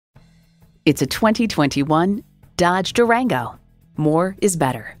It's a 2021 Dodge Durango. More is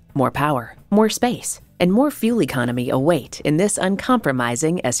better. More power, more space, and more fuel economy await in this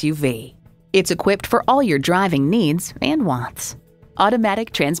uncompromising SUV. It's equipped for all your driving needs and wants.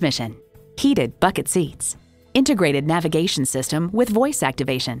 Automatic transmission, heated bucket seats, integrated navigation system with voice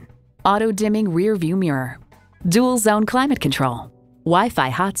activation, auto-dimming rear view mirror, dual zone climate control,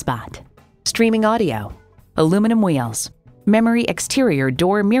 Wi-Fi hotspot, streaming audio, aluminum wheels, memory exterior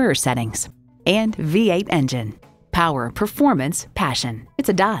door mirror settings, and V8 engine. Power, performance, passion. It's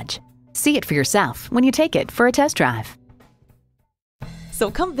a Dodge. See it for yourself when you take it for a test drive. So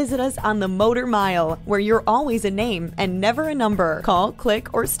come visit us on the Motor Mile, where you're always a name and never a number. Call,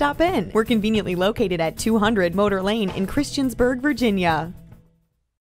 click, or stop in. We're conveniently located at 200 Motor Lane in Christiansburg, Virginia.